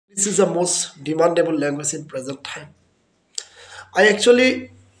This is the most demandable language in present time. I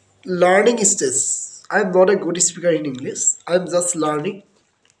actually learning stage. I am not a good speaker in English. I am just learning.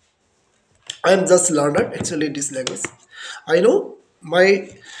 I am just learner actually this language. I know my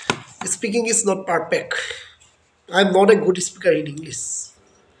speaking is not perfect. I am not a good speaker in English.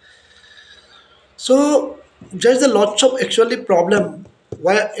 So there's a lot of actually problem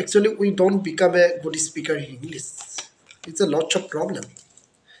why actually we don't become a good speaker in English. It's a lot of problem.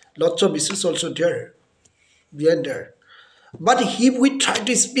 Lots of issues also there behind there. But if we try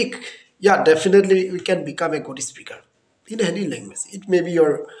to speak, yeah, definitely we can become a good speaker in any language. It may be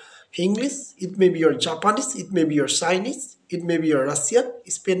your English, it may be your Japanese, it may be your Chinese, it may be your Russian,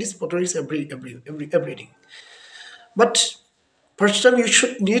 Spanish, Portuguese, everything. But first time you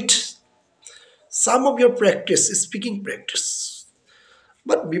should need some of your practice, speaking practice.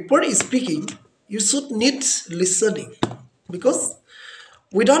 But before speaking, you should need listening because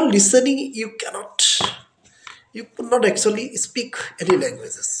without listening, you could not actually speak any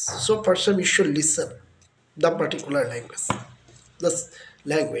languages. So first time you should listen the particular language, this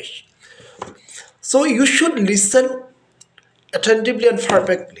language. So you should listen attentively and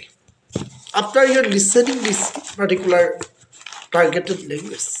perfectly. After you're listening this particular targeted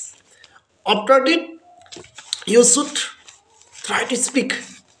language, after that you should try to speak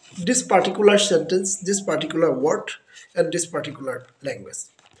this particular sentence, this particular word, and this particular language.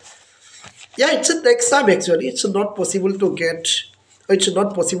 Yeah, it's a next time actually. It's not possible to get. It's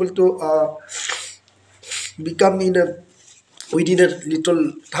not possible to become in a within a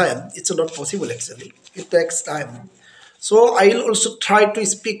little time. It's not possible actually. It takes time. So I'll also try to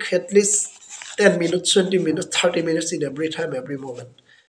speak at least 10 minutes, 20 minutes, 30 minutes in every time, every moment.